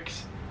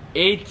works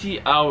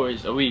 80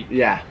 hours a week.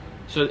 Yeah.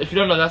 So if you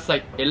don't know, that's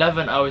like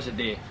 11 hours a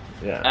day.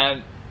 Yeah.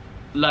 And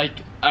like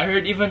I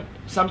heard, even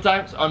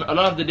sometimes on a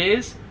lot of the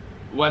days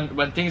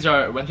when things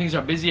are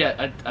busy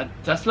at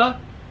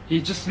Tesla,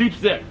 he just sleeps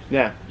there.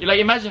 Yeah. You like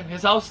imagine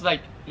his house is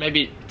like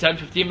maybe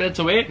 10-15 minutes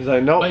away. He's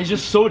like, no. But he's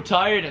just so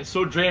tired and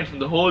so drained from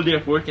the whole day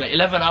of working, like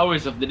 11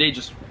 hours of the day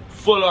just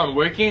full on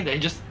working, that he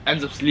just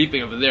ends up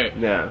sleeping over there.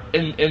 Yeah.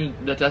 In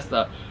the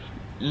Tesla.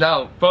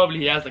 Now probably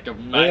he has like a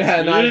really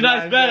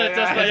nice bed at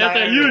Tesla. He has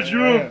like a huge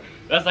room.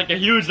 That's like a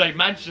huge like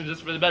mansion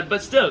just for the bed.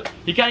 But still,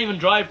 he can't even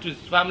drive to his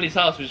family's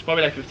house, which is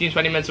probably like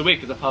 15-20 minutes away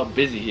because of how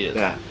busy he is.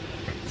 Yeah.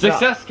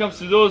 Success comes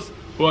to those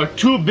who are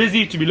too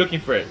busy to be looking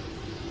for it.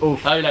 Oof.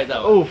 How do you like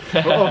that one? Oof.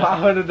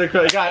 Ahmed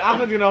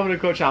gonna open the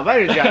coach channel. But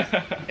anyways,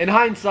 guys, in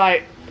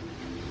hindsight,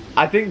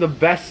 I think the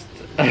best,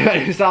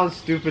 it sounds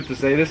stupid to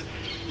say this,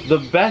 the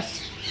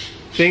best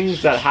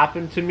things that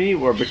happened to me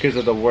were because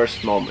of the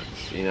worst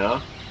moments, you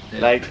know? Yeah.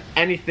 Like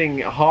anything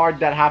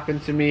hard that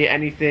happened to me,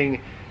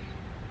 anything,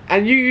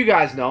 and you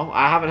guys know,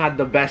 I haven't had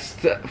the best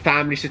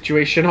family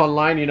situation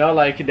online, you know,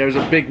 like there's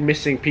a big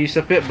missing piece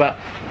of it, but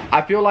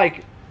I feel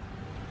like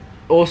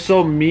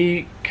also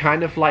me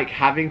kind of like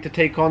having to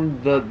take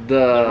on the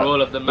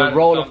role of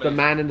the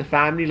man in the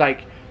family,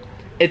 like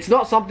it's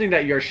not something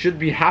that you should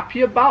be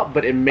happy about,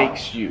 but it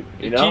makes you,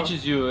 it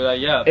teaches you,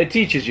 it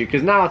teaches you,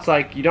 because now it's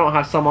like you don't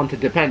have someone to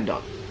depend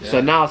on.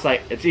 So now it's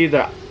like it's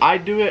either I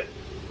do it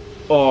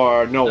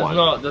or no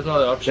one. There's no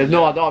other option. There's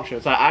no other option.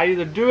 It's like I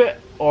either do it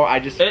or I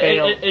just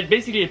fail. It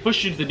basically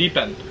pushes you to the deep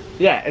end.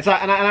 Yeah, it's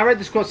like, and I read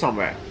this quote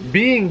somewhere.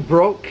 Being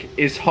broke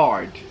is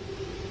hard.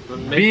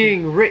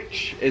 Being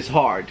rich is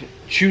hard.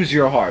 Choose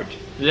your hard.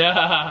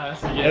 Yeah.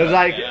 It was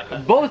like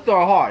both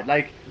are hard.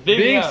 Like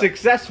being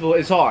successful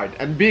is hard,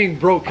 and being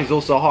broke is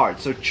also hard.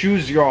 So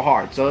choose your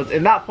hard. So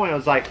in that point, I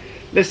was like,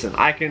 listen,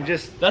 I can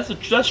just. That's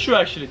true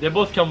actually. They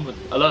both come with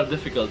a lot of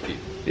difficulty.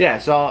 Yeah.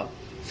 So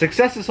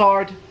success is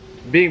hard.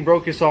 Being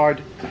broke is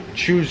hard.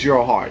 Choose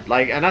your hard.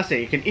 Like, and I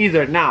say you can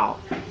either now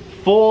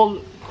fall,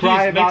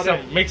 cry about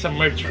it. Make some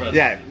merch for us.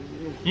 Yeah.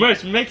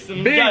 Merch, make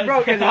some. Being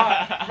broke is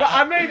hard. But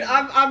I made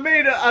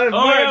a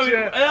merch.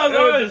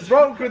 It was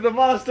broke with the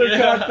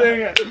MasterCard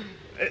thing.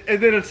 It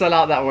didn't sell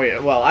out that way.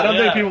 Well, I don't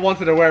think people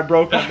wanted to wear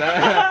broke on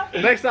that.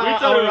 Next time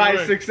I'll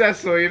write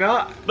successful, you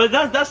know. But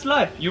that's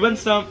life. You win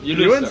some, you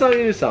lose some. You win some, you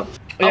lose some.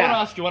 I want to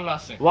ask you one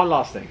last thing. One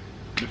last thing.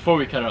 Before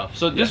we cut it off.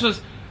 So this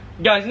was,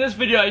 guys, in this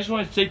video I just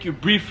wanted to take you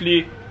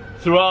briefly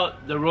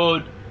throughout the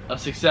road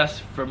of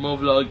success for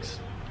Movlogs.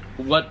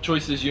 What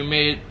choices you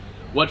made,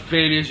 what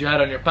failures you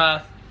had on your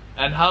path,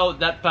 and how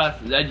that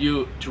path led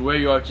you to where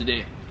you are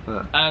today.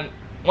 And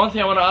one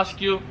thing I want to ask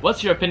you,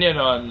 what's your opinion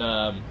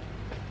on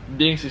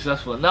being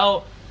successful?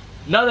 Now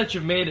that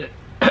you've made it,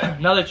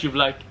 now that you've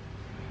like,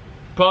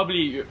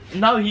 probably,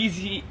 now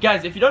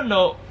guys, if you don't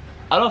know,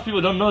 a lot of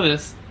people don't know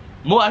this,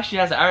 Mo actually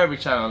has an Arabic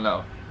channel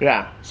now.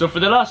 Yeah. So for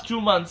the last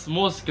 2 months,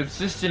 Mo's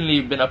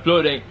consistently been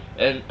uploading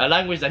in a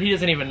language that he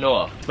doesn't even know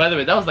of. By the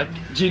way, that was like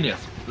genius.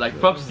 Like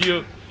props to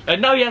you.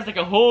 And now he has like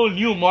a whole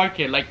new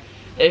market. Like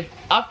if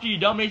after you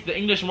dominate the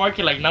English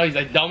market, like now he's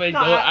like dominating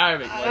the whole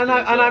Arabic market. And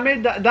I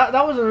made that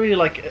wasn't really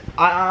like,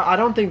 I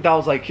don't think that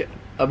was like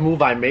a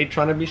move I made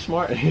trying to be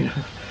smart. You know?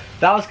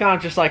 That was kind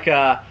of just like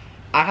I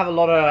have a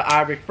lot of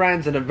Arabic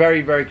friends, and a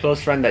very, very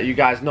close friend that you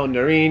guys know,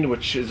 Noreen,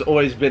 which has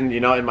always been, you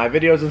know, in my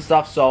videos and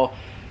stuff. So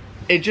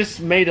it just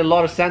made a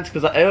lot of sense,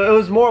 because it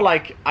was more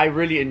like I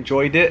really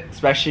enjoyed it,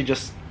 especially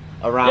just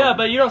around. Yeah,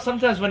 but you know,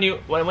 sometimes when you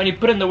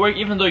put in the work,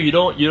 even though you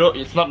don't,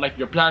 it's not like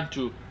your plan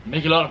to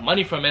make a lot of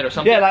money from it or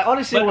something. Yeah, like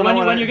honestly, but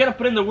when you're gonna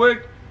put in the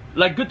work,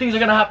 like good things are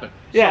gonna happen.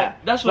 Yeah, so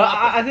that's what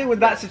I think with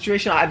that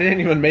situation, I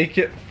didn't even make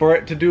it for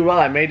it to do well.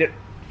 I made it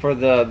for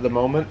the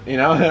moment, you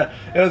know.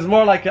 It was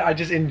more like I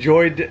just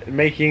enjoyed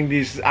making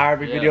these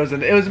Arabic videos,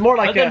 and it was more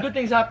like. But then good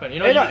things happen, you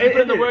know. You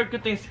put in the work,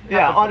 good things happen.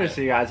 Yeah,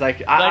 honestly, guys, like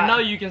now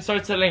you can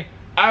start selling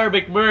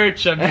Arabic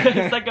merch, and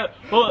it's like a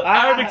whole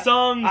Arabic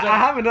songs. I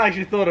haven't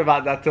actually thought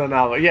about that till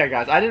now, but yeah,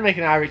 guys, I didn't make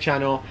an Arabic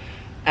channel,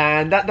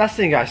 and that's the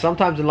thing, guys.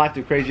 Sometimes in life,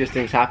 the craziest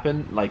things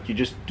happen. Like you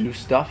just do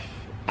stuff.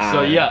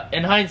 So yeah,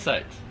 in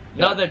hindsight,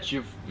 now that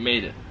you've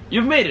made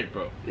it,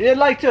 bro. Yeah,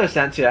 like to a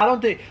sense, yeah. I don't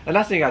think, and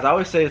that's the thing, guys. I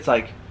always say it's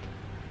like,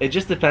 it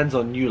just depends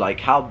on you.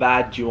 Like, how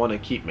bad do you want to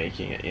keep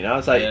making it? You know,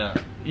 it's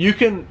like you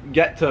can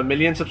get to 1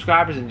 million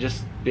subscribers and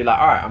just be like,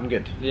 all right, I'm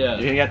good. Yeah.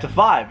 You can get to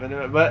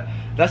 5, but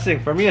that's the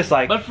thing. For me, it's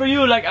like. But for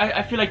you, like,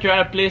 I feel like you're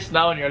at a place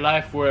now in your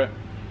life where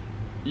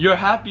you're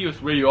happy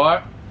with where you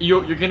are.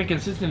 You're gonna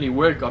consistently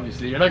work.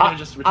 Obviously, you're not gonna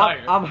just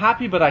retire. I'm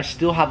happy, but I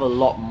still have a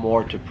lot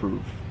more to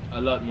prove.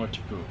 A lot more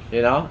to prove.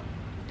 You know.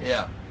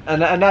 Yeah.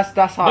 And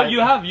that's how. But you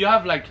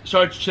have like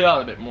started to chill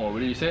out a bit more. What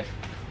do you say?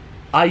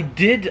 I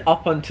did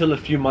up until a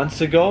few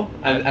months ago,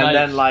 and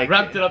then like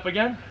ramped it up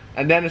again.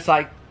 And then it's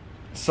like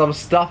some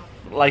stuff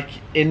like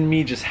in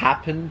me just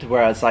happened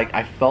where it's like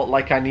I felt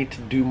like I need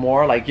to do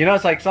more. Like, you know,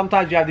 it's like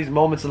sometimes you have these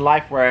moments in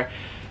life where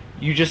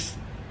you just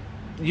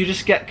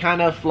get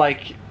kind of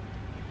like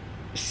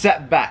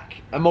set back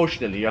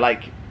emotionally. You're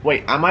like,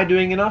 wait, am I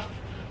doing enough?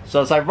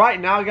 So it's like right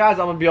now, guys,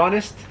 I'm gonna be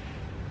honest,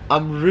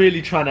 I'm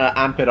really trying to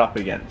amp it up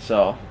again.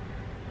 So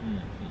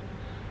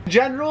in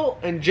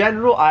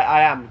general,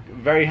 I am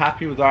very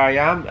happy with where I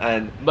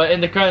am, but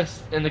in the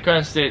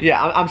current state,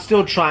 yeah, I'm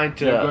still trying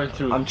to. You're going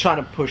through. I'm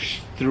trying to push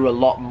through a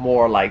lot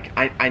more. Like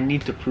I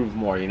need to prove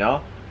more. You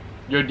know.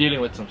 You're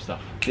dealing with some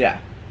stuff. Yeah.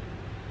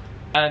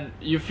 And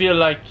you feel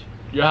like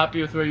you're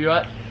happy with where you're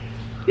at.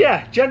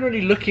 Yeah,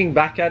 generally looking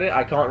back at it,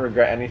 I can't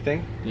regret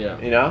anything. Yeah.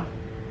 You know.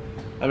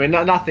 I mean,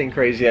 nothing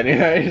crazy,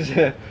 anyways.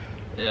 Yeah.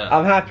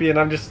 I'm happy, and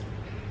I'm just.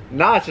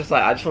 Now it's just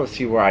like I just want to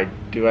see where I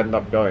do end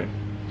up going.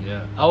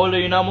 Yeah. How old are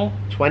you now, Mo?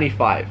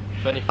 25.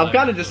 25. I'm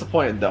kind of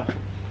disappointed though.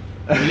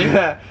 Really?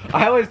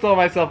 I always told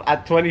myself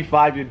at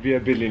 25 you'd be a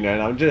billionaire,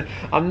 and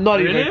I'm not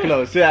really? even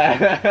close.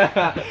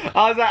 Yeah.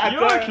 I was like, you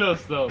are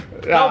close though.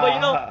 No, but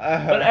you know,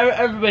 but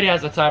everybody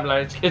has a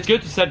timeline. It's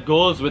good to set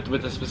goals with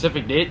a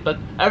specific date, but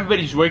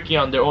everybody's working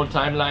on their own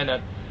timeline,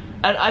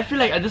 and I feel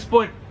like at this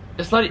point,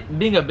 it's not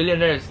being a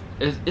billionaire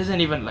isn't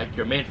even like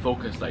your main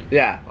focus. Like,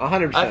 yeah,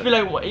 100%. I feel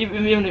like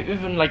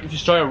even like if you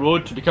start a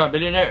road to become a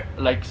billionaire,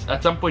 like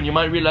at some point you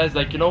might realize,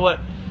 like, you know what,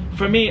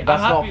 for me,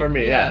 that's not for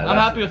me. Yeah, I'm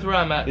happy with where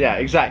I'm at. Yeah,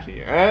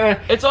 exactly.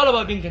 It's all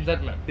about being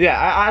contentment. Yeah,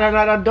 I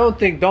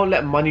don't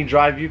let money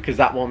drive you, because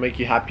that won't make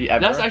you happy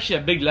ever. That's actually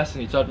a big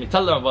lesson you taught me.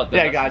 Tell them about that.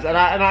 Yeah, guys, and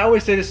I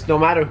always say this no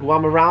matter who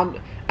I'm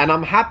around, and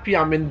I'm happy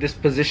I'm in this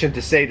position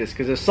to say this,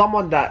 because if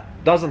someone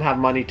that doesn't have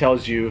money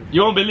tells you,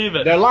 you won't believe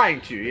it. They're lying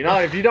to you. You know,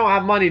 if you don't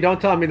have money,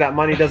 don't tell me that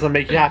money doesn't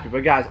make you happy.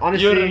 But guys,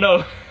 honestly, you wouldn't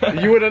know.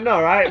 You wouldn't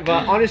know, right?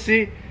 But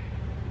honestly,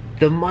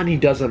 the money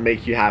doesn't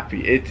make you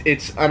happy.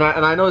 And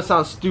I know it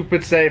sounds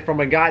stupid to say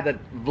from a guy that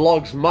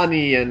vlogs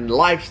money and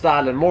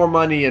lifestyle and more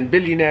money and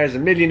billionaires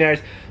and millionaires,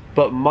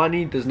 but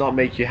money does not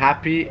make you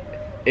happy.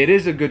 It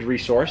is a good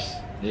resource.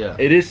 Yeah.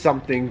 It is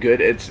something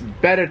good. It's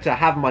better to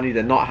have money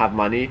than not have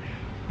money,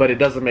 but it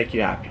doesn't make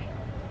you happy.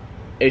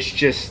 It's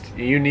just,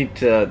 you need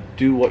to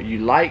do what you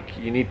like.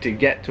 You need to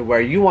get to where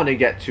you want to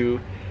get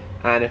to,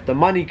 and if the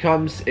money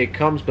comes, it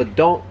comes, but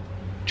don't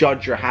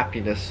judge your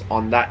happiness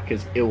on that,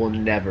 because it will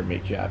never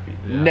make you happy.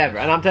 Yeah. Never.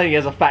 And I'm telling you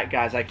as a fact,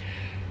 guys, like,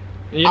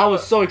 I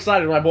was so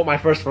excited when I bought my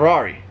first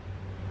Ferrari,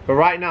 but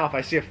right now if I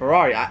see a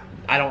Ferrari,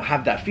 I don't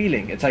have that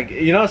feeling. It's like,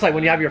 you know, it's like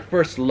when you have your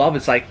first love,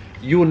 it's like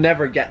you will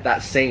never get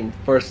that same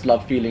first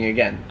love feeling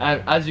again.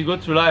 And as you go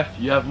through life,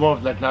 you have more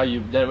of that now.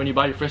 Then when you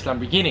buy your first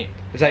Lamborghini,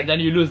 it's like, then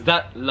you lose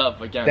that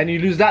love again. Then you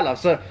lose that love.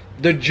 So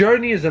the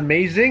journey is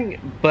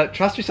amazing, but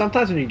trust me,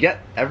 sometimes when you get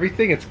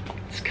everything, it's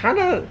kind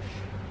of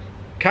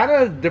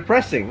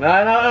depressing.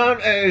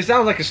 It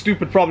sounds like a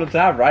stupid problem to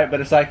have, right?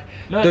 But it's like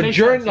the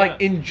journey. Sense,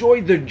 like,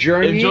 enjoy the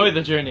journey. Enjoy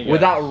the journey, guys,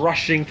 without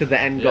rushing to the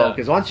end goal.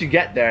 Because once you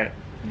get there,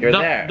 you're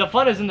there. The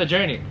fun is in the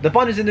journey. The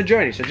fun is in the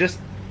journey. So just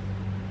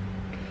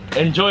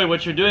enjoy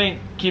what you're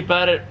doing. Keep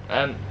at it,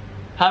 and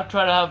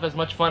try to have as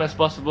much fun as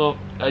possible.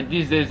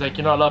 These days, like,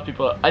 you know,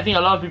 I think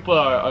a lot of people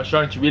are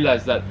starting to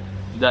realize that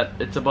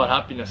it's about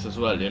happiness as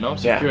well. You know,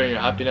 securing your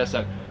happiness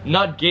and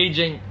not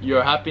gauging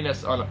your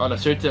happiness on a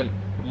certain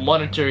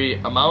monetary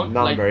amount.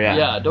 Number, like,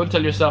 yeah. Don't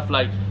tell yourself,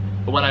 like,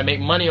 when I make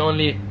money,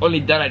 only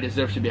then I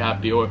deserve to be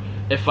happy, or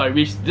if I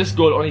reach this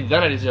goal, only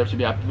then I deserve to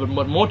be happy. But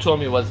what Mo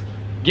told me was,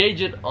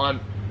 gauge it on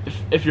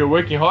if you're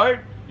working hard,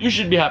 you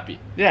should be happy.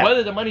 Yeah.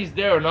 Whether the money's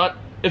there or not,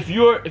 if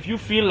you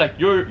feel like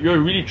you're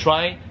really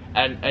trying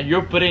and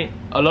you're putting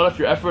a lot of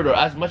your effort, or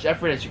as much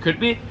effort as you could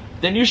be,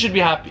 then you should be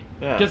happy.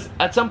 Because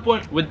at some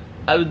point, with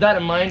that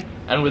in mind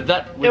and with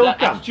that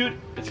attitude,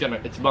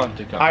 it's bound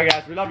to come. Alright,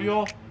 guys, we love you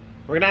all.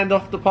 We're gonna end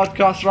off the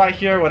podcast right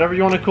here, whatever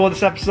you want to call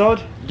this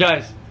episode.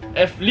 Guys,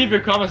 leave your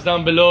comments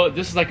down below.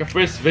 This is like a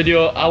first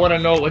video. I want to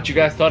know what you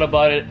guys thought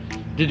about it.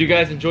 Did you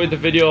guys enjoy the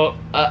video?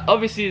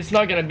 Obviously, it's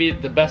not gonna be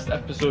the best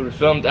episode we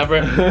filmed ever.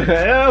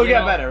 It'll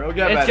get better.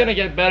 It's gonna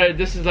get better.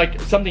 This is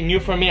like something new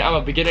for me. I'm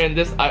a beginner in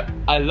this.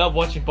 I love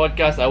watching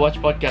podcasts. I watch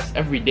podcasts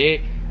every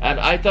day, and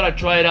I thought I'd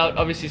try it out.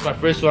 Obviously, it's my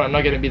first one. I'm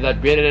not gonna be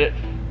that great at it,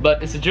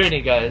 But it's a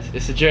journey, guys.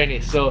 It's a journey.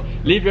 So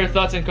leave your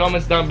thoughts and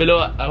comments down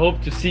below. I hope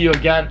to see you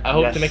again. I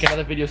hope to make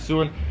another video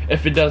soon.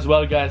 If it does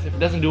well, guys. If it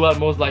doesn't do well,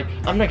 Mo's like,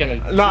 I'm not gonna.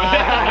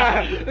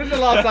 Nah, this is the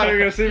last time you're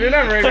gonna see me.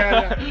 Never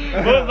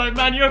again. Mo's like,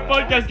 man, your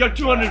podcast got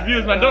 200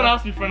 views, man. Don't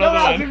ask me for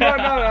another one.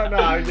 No,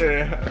 I'm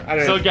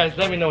kidding. So guys,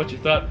 let me know what you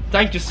thought.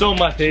 Thank you so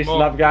much. Peace,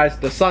 love, guys.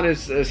 The sun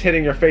is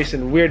hitting your face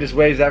in weirdest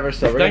ways ever.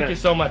 So thank you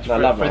so much for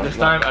this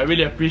time. I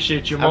really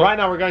appreciate you, Mo. And right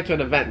now we're going to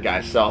an event,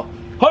 guys. So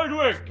hard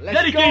work,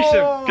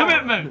 dedication,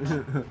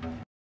 commitment.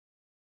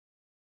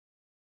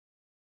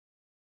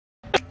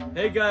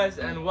 Hey guys,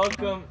 and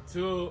welcome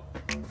to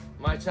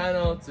my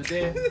channel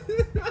today.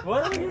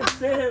 What am I gonna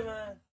say, man?